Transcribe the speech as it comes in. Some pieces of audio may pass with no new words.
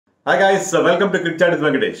Hi guys, welcome to Cricket Chat with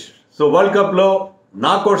Venkatesh. So World Cup లో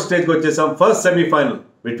knockout stage కి వచ్చేసాం. First semi-final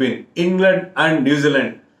between England and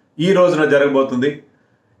New Zealand ఈ రోజున జరగబోతుంది.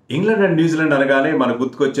 England and New Zealand అనగానే మనకు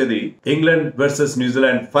గుర్తుకొచ్చేది England versus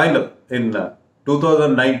New Zealand final in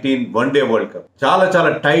 2019 one day world cup.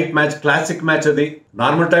 చాలా tight match, classic match. అది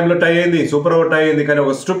నార్మల్ టైంలో టై అయింది, సూపర్ ఓవర్ టై అయింది, కానీ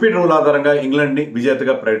ఒక స్టూపిడ్ రూల్ ఆధారంగా ఇంగ్లాండ్ ని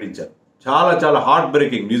విజేతగా ప్రకటించారు. చాలా హార్ట్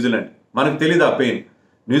బ్రేకింగ్. న్యూజిలాండ్ మనకు తెలియదు ఆ పెయిన్.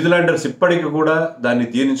 న్యూజిలాండర్స్ ఇప్పటికీ కూడా దాన్ని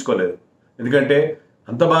జీర్ణించుకోలేదు. ఎందుకంటే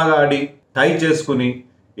అంత బాగా ఆడి టై చేసుకుని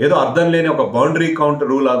ఏదో అర్థం లేని ఒక బౌండరీ కౌంట్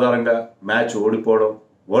రూల్ ఆధారంగా మ్యాచ్ ఓడిపోవడం,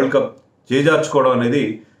 వరల్డ్ కప్ చేజార్చుకోవడం అనేది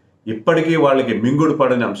ఇప్పటికీ వాళ్ళకి మింగుడు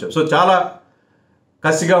పడని అంశం. సో చాలా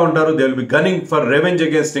కసిగా ఉంటారు. They will be గన్నింగ్ for revenge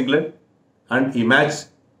against England. And ఈ మ్యాచ్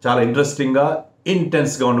చాలా ఇంట్రెస్టింగ్గా,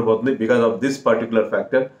 ఇంటెన్స్గా ఉండబోతుంది because of this particular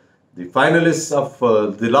factor. The finalist of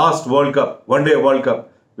the last world cup, one day world cup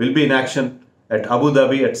will be in action at Abu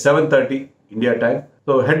Dhabi at 7:30 India time.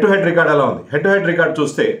 So head to head record ఎలా ఉంది? Head to head record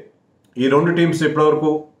చూస్తే ఈ రెండు teams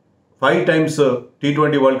ఇప్పటివరకు 5 times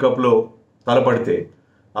T20 world కప్లో తలపడితే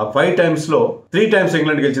ఆ 5 times-లో 3 times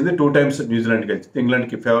England గెలిచింది, 2 times New Zealand గెలిచింది.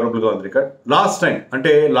 ఇంగ్లాండ్కి ఫేవరబుల్గా ఉంది రికార్డ్. లాస్ట్ టైం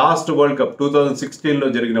అంటే లాస్ట్ వరల్డ్ కప్ 2016లో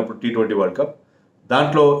జరిగినప్పుడు T20 వరల్డ్ కప్,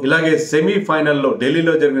 దాంట్లో ఇలాగే సెమీఫైనల్లో,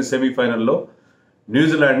 ఢిల్లీలో జరిగిన సెమీఫైనల్లో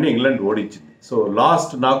న్యూజిలాండ్ని ఇంగ్లాండ్ ఓడించింది. So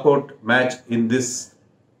last knockout match in this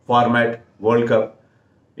format world cup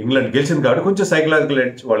England గెలిచింది కాబట్టి కొంచెం సైకలాజికల్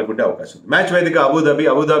ఎడ్జ్ వాళ్ళకు ఉండే అవకాశం ఉంది. మ్యాచ్ వేదిక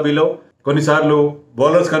అబుదాబిలో కొన్నిసార్లు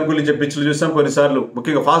బౌలర్స్ అనుకూలించే పిచ్లు చూసాం, కొన్నిసార్లు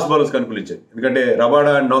ముఖ్యంగా ఫాస్ట్ బౌలర్స్ అనుకూలించాయి. ఎందుకంటే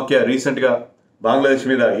రబాడా అండ్ నోకియా రీసెంట్గా బంగ్లాదేశ్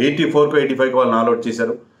మీద 84కు 85కు వాళ్ళు ఆల్అౌట్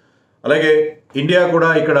చేశారు. అలాగే ఇండియా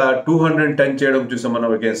కూడా ఇక్కడ 210 చేయడం చూసాం మనం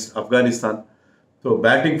against Afghanistan. So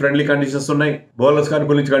batting friendly conditions ఉన్నాయి. బౌలర్స్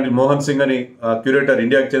అనుకూలించడానికి మోహన్ సింగ్ అని క్యూరేటర్,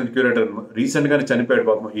 ఇండియాకి చెందిన క్యూరేటర్, రీసెంట్గానే చనిపోయాడు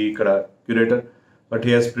పాపం ఈ ఇక్కడ curator. But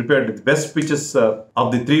he has prepared the best pitches of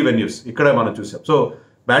the 3 venues ఇక్కడ మనం చూసాం. సో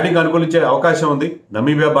బ్యాటింగ్ అనుకూలించే అవకాశం ఉంది.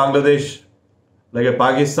 నమీబియా, బంగ్లాదేశ్, అలాగే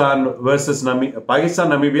Pakistan versus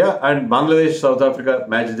Namibia and Bangladesh, south Africa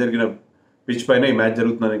match జరిగిన పిచ్ పైన ఈ మ్యాచ్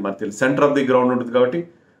జరుగుతుందని మనకు తెలుసు. సెంటర్ ఆఫ్ ది గ్రౌండ్ ఉంటుంది కాబట్టి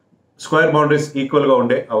స్క్వేర్ బౌండరీస్ ఈక్వల్గా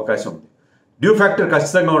ఉండే అవకాశం ఉంది. డ్యూ ఫ్యాక్టర్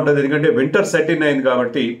ఖచ్చితంగా ఉంటుంది, ఎందుకంటే వింటర్ సెట్ ఇన్ అయింది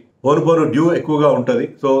కాబట్టి పోను డ్యూ ఎక్కువగా ఉంటుంది.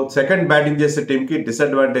 సో సెకండ్ బ్యాటింగ్ చేసే టీంకి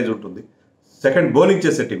డిసడ్వాంటేజ్ ఉంటుంది, సెకండ్ బౌలింగ్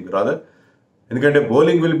చేసే టీంకి రాదర్. ఎందుకంటే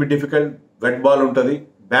bowling will be difficult, wet ball ఉంటుంది.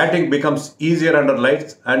 Batting becomes easier under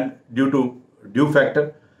lights and dew factor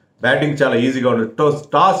batting చాలా ఈజీగా ఉంటుంది.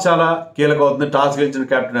 టాస్ చాలా కీలకం అవుతుంది. టాస్ గెలిచిన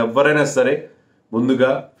కెప్టెన్ ఎవరైనా సరే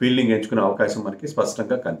ముందుగా ఫీల్డింగ్ ఎంచుకునే అవకాశం మనకి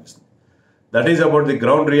స్పష్టంగా కనిపిస్తుంది. That is about the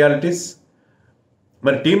ground realities.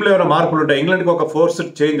 మరి టీంలో ఏమైనా మార్పులు ఉంటాయి? ఇంగ్లాండ్కి ఒక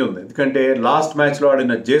ఫోర్స్డ్ చేంజ్ ఉంది. ఎందుకంటే లాస్ట్ మ్యాచ్లో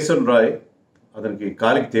ఆడిన జేసన్ రాయ్, అతనికి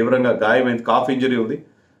కాలికి తీవ్రంగా గాయమైంది, కాఫ్ ఇంజరీ ఉంది.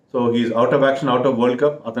 So he's out of action, out of world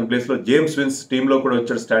cup. అతని ప్లేస్లో జేమ్స్ విన్స్ టీంలో కూడా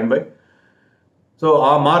వచ్చాడు స్టాండ్ బై. సో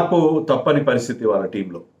ఆ మార్పు తప్పని పరిస్థితి వాళ్ళ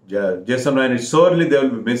టీంలో. Jason Roy surely they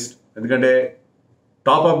will be missed. ఎందుకంటే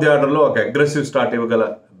టాప్ ఆఫ్ ది ఆర్డర్లో ఒక అగ్రెసివ్ స్టార్ట్ ఇవ్వగల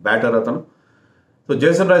బ్యాటర్ అతను. సో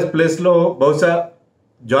జేసన్ రాయ్ ప్లేస్లో బహుశా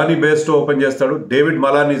జానీ బేస్టో ఓపెన్ చేస్తాడు. David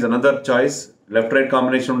Malan is another choice. Left right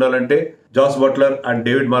combination ఉండాలంటే Jos Buttler and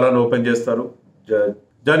David Malan open చేస్తారు.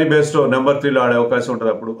 జానీ బేస్టో నెంబర్ 3లో ఆడే అవకాశం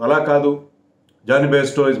ఉంటుంది. అప్పుడు అలా కాదు, Johnny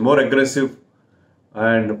Bairstow is more aggressive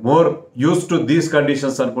and more use to these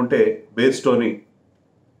conditions అనుకుంటే బేస్టోని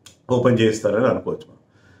ఓపెన్ చేయిస్తారని అనుకోవచ్చు.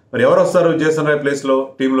 మరి ఎవరు వస్తారు జేసన్ రాయ్ ప్లేస్లో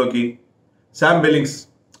టీంలోకి? శామ్ బిల్లింగ్స్,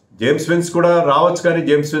 జేమ్స్ విన్స్ కూడా రావచ్చు, కానీ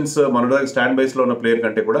జేమ్స్ విన్స్ మన స్టాండ్ బైస్లో ఉన్న ప్లేయర్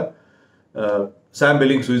కంటే కూడా Sam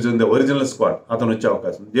Billings is in the original squad, అతను వచ్చే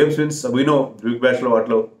అవకాశం. జేమ్స్ విన్స్ వీనో బిగ్ బ్యాష్లో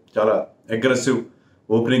వాటిలో చాలా అగ్రెసివ్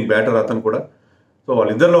ఓపెనింగ్ బ్యాటర్ అతను కూడా. సో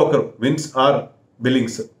వాళ్ళిద్దరిలో ఒకరు విన్స్ ఆర్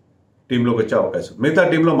బిల్లింగ్స్ టీంలోకి వచ్చే అవకాశం. మిగతా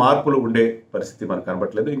టీంలో మార్పులు ఉండే పరిస్థితి మనకు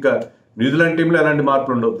కనబట్టలేదు. ఇంకా న్యూజిలాండ్ టీంలో ఎలాంటి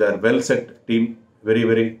మార్పులు ఉండవు. They are well set team,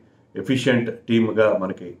 very efficient టీమ్గా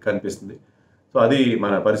మనకి కనిపిస్తుంది. సో అది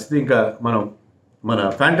మన పరిస్థితి. ఇంకా మనం మన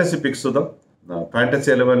ఫ్యాంటసీ పిక్స్ చూద్దాం.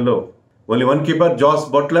 Fantasy 11లో only one keeper, Jos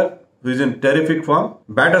Buttler, who is in terrific form.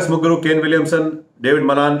 Batters ముగ్గురు, Kane Williamson, David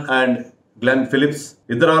Malan and Glenn Phillips.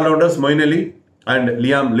 ఇద్దరు all-rounders, Moeen Ali and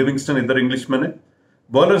Liam Livingstone, ఇద్దరు ఇంగ్లీష్ మెన్.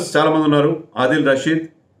 బౌలర్స్ చాలా మంది ఉన్నారు. Adil Rashid,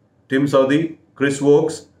 Tim Saudi, Chris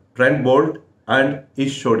Woakes, Trent Boult and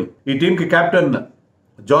ఈష్ షోడీ. ఈ టీంకి captain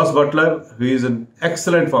Jos Buttler, who is in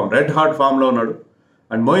excellent form, red heart ఫామ్లో ఉన్నాడు.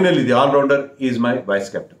 And Moeen Ali the allrounder is my vice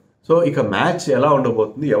captain. So ఇక match ఎలా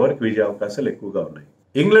ఉండబోతుంది, ఎవరికి విజయ అవకాశాలు ఎక్కువగా ఉన్నాయి?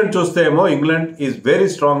 ఇంగ్లాండ్ చూస్తే ఏమో England is very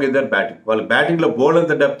strong in their batting. వాళ్ళ బ్యాటింగ్లో బోల్డ్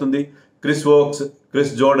అంత డెప్త్ ఉంది. Chris Woakes,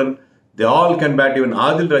 Chris Jordan, they all can bat. Even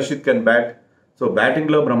Adil Rashid can bat. So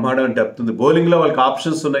బ్యాటింగ్లో బ్రహ్మాండమైన డెప్త్ ఉంది. బౌలింగ్లో వాళ్ళకి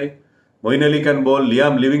ఆప్షన్స్ ఉన్నాయి. Moeen Ali can bowl,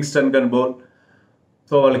 Liam Livingstone can bowl.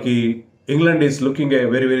 So వాళ్ళకి England is looking a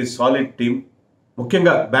very solid team.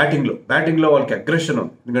 ముఖ్యంగా బ్యాటింగ్లో వాళ్ళకి అగ్రెషన్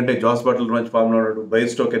ఉంది. ఎందుకంటే జాస్ బట్లర్ మంచి ఫామ్లో ఉన్నాడు,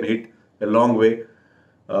 బైస్టో can hit a long way,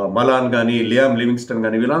 Malan కానీ లియామ్ లివింగ్స్టన్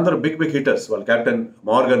కానీ వీళ్ళందరూ బిగ్ హిట్టర్స్. వాళ్ళ captain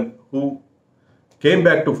Morgan who came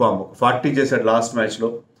back to form, 40 చేశాడు లాస్ట్ మ్యాచ్లో.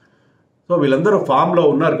 సో వీళ్ళందరూ ఫామ్లో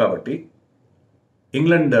ఉన్నారు కాబట్టి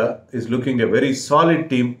England is looking a very solid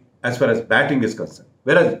team as for as batting is concern.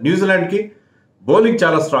 వేరే న్యూజిలాండ్కి బౌలింగ్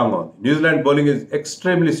చాలా స్ట్రాంగ్గా ఉంది. New Zealand bowling is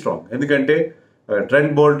extremely strong. ఎందుకంటే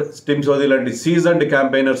ట్రెంట్ బోల్ట్, టిమ్ సౌదీ లాంటి సీజన్డ్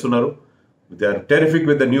క్యాంపెయినర్స్ ఉన్నారు. They are terrific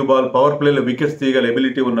with the new ball. Power ప్లేలో wickets తీయగల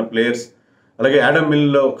ability ఉన్న players. అలాగే యాడమ్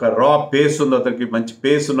మిల్లో ఒక రా పేస్ ఉంది, అతనికి మంచి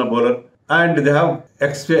పేస్ ఉన్న bowler. And they have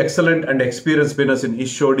excellent and experience spinners in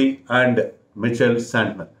ఇషోడి and Mitchell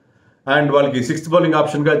Santner. And వాళ్ళకి 6th bowling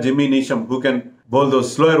ఆప్షన్గా Jimmy Neesham who can bowl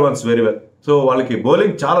those slower once very well. So వాళ్ళకి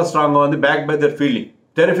బౌలింగ్ చాలా స్ట్రాంగ్గా ఉంది, back by there fielding.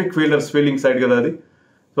 Terrific fielders fielding side కదా అది.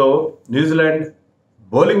 So New Zealand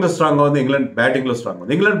బౌలింగ్లో స్ట్రాంగ్గా ఉంది, ఇంగ్లాండ్ బ్యాటింగ్లో స్ట్రాంగ్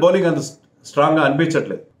ఉంది. ఇంగ్లాండ్ బౌలింగ్ అంత స్ట్రాంగ్గా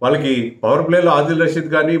అనిపించట్లేదు. వాళ్ళకి పవర్ ప్లేలో ఆదిల్ రషీద్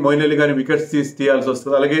కానీ మొయిన్ అలీ కానీ వికెట్స్ తీయాల్సి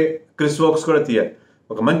వస్తుంది. అలాగే క్రిస్ వోక్స్ కూడా తీయాలి.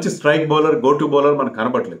 ఒక మంచి strike bowler, go to bowler మనకు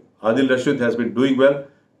కనబడలేదు. Adil Rashid has been doing well,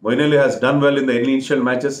 Moeen Ali has done well in the initial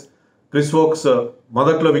matches. Chris Woakes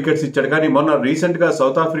మొదట్లో వికెట్స్ ఇచ్చాడు, కానీ మొన్న రీసెంట్గా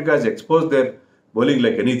south Africa Hess expose there bowling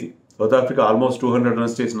like anything. South Africa almost 200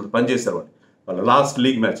 runs చేసిన పని చేశారు వాళ్ళ లాస్ట్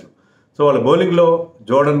లీగ్ మ్యాచ్లో. సో వాళ్ళ బౌలింగ్లో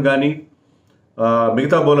జోర్డన్ కానీ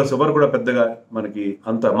మిగతా బౌలర్స్ ఎవరు కూడా పెద్దగా మనకి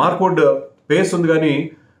అంత మార్క్వుడ్ పేస్ ఉంది, కానీ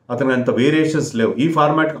అతనికి అంత వేరియేషన్స్ లేవు. ఈ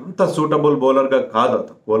ఫార్మాట్కి అంత సూటబుల్ బౌలర్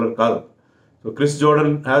కాదు. So Chris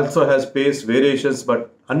Jordan also has face variations, but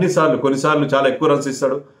కొన్నిసార్లు చాలా ఎక్కువ రన్స్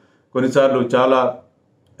ఇస్తాడు, కొన్నిసార్లు చాలా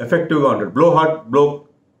ఎఫెక్టివ్గా ఉంటాడు. Blow heart blow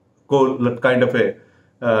coal kind of a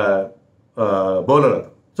bowler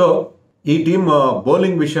అతను. సో ఈ టీమ్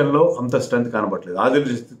బౌలింగ్ విషయంలో అంత స్ట్రెంత్ కనబడట్లేదు. ఆదిల్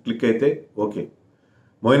క్లిక్ అయితే ఓకే,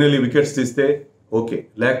 మొయిన్ అలీ వికెట్స్ తీస్తే ఓకే,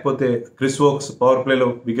 లేకపోతే క్రిస్ వోక్స్ పవర్ ప్లేలో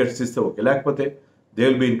వికెట్స్ తీస్తే ఓకే, లేకపోతే they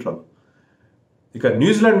will be in trouble. ఇక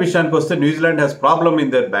న్యూజిలాండ్ విషయానికి వస్తే New Zealand has problem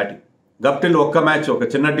in their batting. Guptill ఒక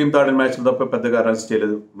చిన్న టీంతో ఆడిన మ్యాచ్లో తప్ప పెద్దగా రన్స్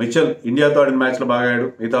చేయలేదు. మిచెల్ ఇండియాతో ఆడిన మ్యాచ్లో బాగా ఆడాడు,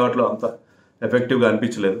 మిగతా వాటిలో అంత ఎఫెక్టివ్గా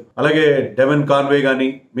అనిపించలేదు. అలాగే డెవెన్ కాన్వే కానీ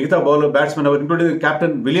మిగతా బౌలర్ బ్యాట్స్మెన్ ఎవరు ఇంక్లూడింగ్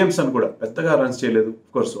కెప్టెన్ విలియమ్సన్ కూడా పెద్దగా రన్స్ చేయలేదు.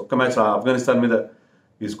 కోర్స్ ఒక్క మ్యాచ్ ఆఫ్ఘనిస్తాన్ మీద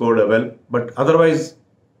ఈ స్కోర్డ్ వెల్, బట్ అదర్వైజ్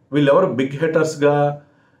వీళ్ళెవరు బిగ్ హిట్టర్స్గా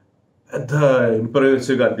పెద్ద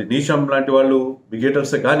ఇంప్రెసివ్గా అంటే నీషమ్ లాంటి వాళ్ళు బిగ్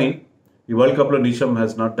హిట్టర్సే, కానీ ఈ వరల్డ్ కప్లో Neesham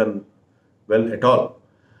has not done well at all.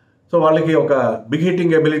 So వాళ్ళకి ఒక బిగ్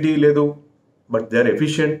హిట్టింగ్ ఎబిలిటీ లేదు, but they are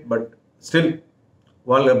efficient. But still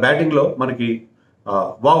వాళ్ళ బ్యాటింగ్లో మనకి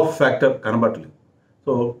వావ్ ఫ్యాక్టర్ కనబడలేదు.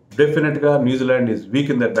 సో డెఫినెట్గా New Zealand is week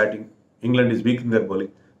in their batting, England is week in their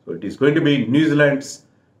bowling. So it is going to be New Zealand's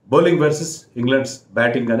bowling versus England's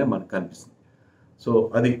batting అనే మనకు కనిపిస్తుంది. So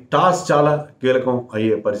అది toss చాలా కీలకం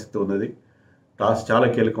అయ్యే పరిస్థితి ఉన్నది. టాస్ చాలా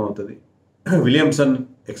కీలకం అవుతుంది. విలియమ్సన్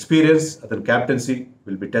ఎక్స్పీరియన్స్, అతని captaincy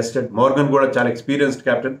will be tested. Morgan కూడా చాలా ఎక్స్పీరియన్స్డ్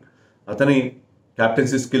క్యాప్టెన్, అతని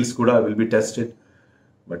క్యాప్టెన్సీ స్కిల్స్ కూడా will be tested.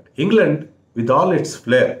 But England with all it's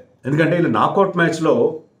flare, ఎందుకంటే ఇలా నాకౌట్ మ్యాచ్లో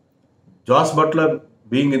Jos Buttler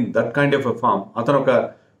being in that kind of a form, అతను ఒక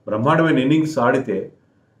బ్రహ్మాండమైన ఇన్నింగ్స్ ఆడితే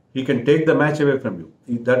he can take the match away from you.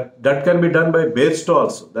 That can be done by Bairstow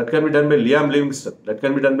also. That can be done by Liam Livingstone. That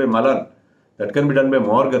can be done by Malan. That can be done by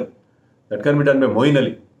Morgan. That can be done by Moeen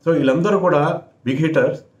Ali. So వీళ్ళందరూ కూడా big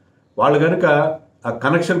hitters. వాళ్ళు కనుక ఆ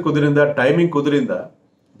connection కుదిరిందా, timing కుదిరిందా,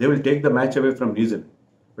 they will take the match away from New Zealand.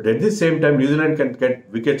 But at the same time New Zealand can get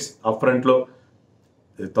wickets up ఫ్రంట్లో.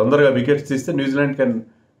 తొందరగా wickets తీస్తే New Zealand can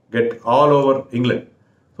get all over England.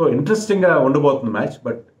 So ఇంట్రెస్టింగ్గా ఉండబోతుంది match.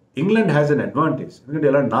 But England has an advantage, ఎందుకంటే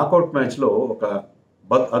ఇలా knockout మ్యాచ్లో ఒక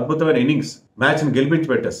అద్భుతమైన ఇన్నింగ్స్ మ్యాచ్ని గెలిపించి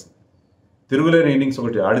పెట్టేస్తుంది. తిరుగులేని ఇన్నింగ్స్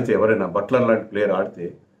ఒకటి ఆడితే ఎవరైనా బట్లర్ లాంటి ప్లేయర్ ఆడితే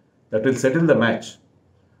that will settle the match.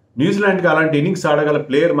 న్యూజిలాండ్కి అలాంటి ఇన్నింగ్స్ ఆడగల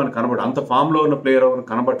ప్లేయర్ మనకు కనబడు, అంత ఫామ్లో ఉన్న ప్లేయర్ ఎవరు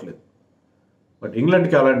కనబడట్లేదు. బట్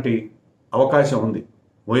ఇంగ్లాండ్కి అలాంటి అవకాశం ఉంది.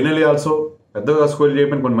 మొయిన్ అలీ ఆల్సో పెద్దగా స్కోర్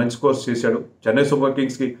చేయమని కొన్ని మంచి స్కోర్స్ చేశాడు. చెన్నై సూపర్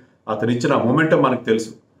కింగ్స్కి అతను ఇచ్చిన మొమెంటం మనకు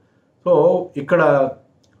తెలుసు. సో ఇక్కడ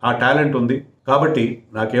ఆ టాలెంట్ ఉంది. కాబట్టి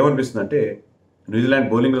నాకేమనిపిస్తుంది అంటే న్యూజిలాండ్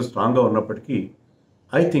బౌలింగ్లో స్ట్రాంగ్గా ఉన్నప్పటికీ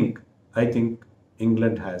I think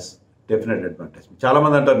England has definite advantage.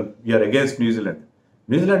 చాలామంది అంటారు we are against New Zealand.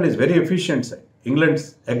 New Zealand is very efficient side. England's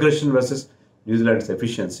aggression versus New Zealand's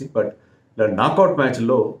efficiency. But ఇలా నాకౌట్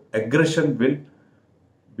మ్యాచ్లో aggression will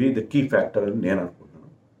be the key factor అని నేను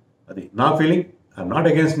అనుకుంటున్నాను. అది నా feeling. I'm not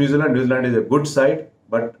against New Zealand. New Zealand is a good side,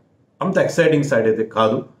 but అంత exciting side అయితే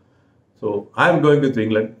కాదు. So I'm going with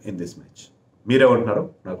England in this match. మీరేమంటున్నారో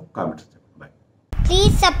నాకు కామెంట్స్ చెప్పండి. Bye.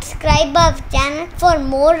 Please subscribe our channel for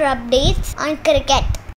more updates on cricket.